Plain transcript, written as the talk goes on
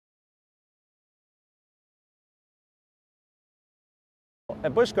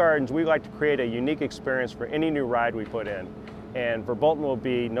At Busch Gardens, we like to create a unique experience for any new ride we put in, and Verbolten will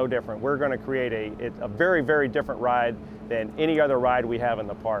be no different. We're going to create a very, very different ride than any other ride we have in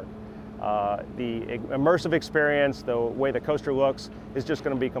the park. The immersive experience, the way the coaster looks, is just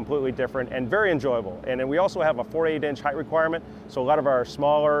going to be completely different and very enjoyable. And then we also have a 48-inch height requirement, so a lot of our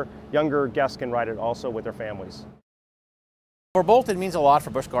smaller, younger guests can ride it also with their families. Verbolten means a lot for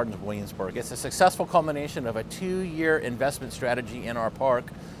Busch Gardens Williamsburg. It's a successful culmination of a 2-year investment strategy in our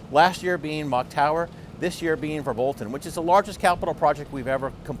park. Last year being Mock Tower, this year being Verbolten, which is the largest capital project we've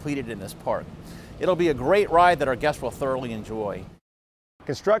ever completed in this park. It'll be a great ride that our guests will thoroughly enjoy.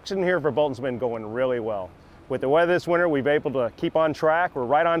 Construction here at Verbolten's been going really well. With the weather this winter, we've been able to keep on track. We're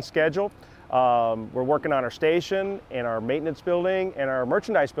right on schedule. We're working on our station and our maintenance building and our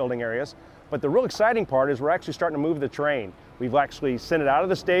merchandise building areas. But the real exciting part is we're actually starting to move the train. We've actually sent it out of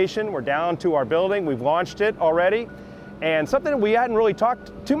the station. We're down to our building. We've launched it already. And something that we hadn't really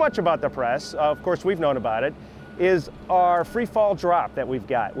talked too much about the press, of course we've known about it, is our free fall drop that we've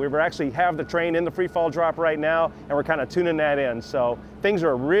got. We actually have the train in the free fall drop right now, and we're kind of tuning that in. So things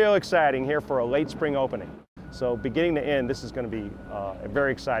are real exciting here for a late spring opening. So beginning to end, this is going to be a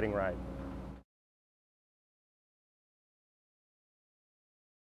very exciting ride.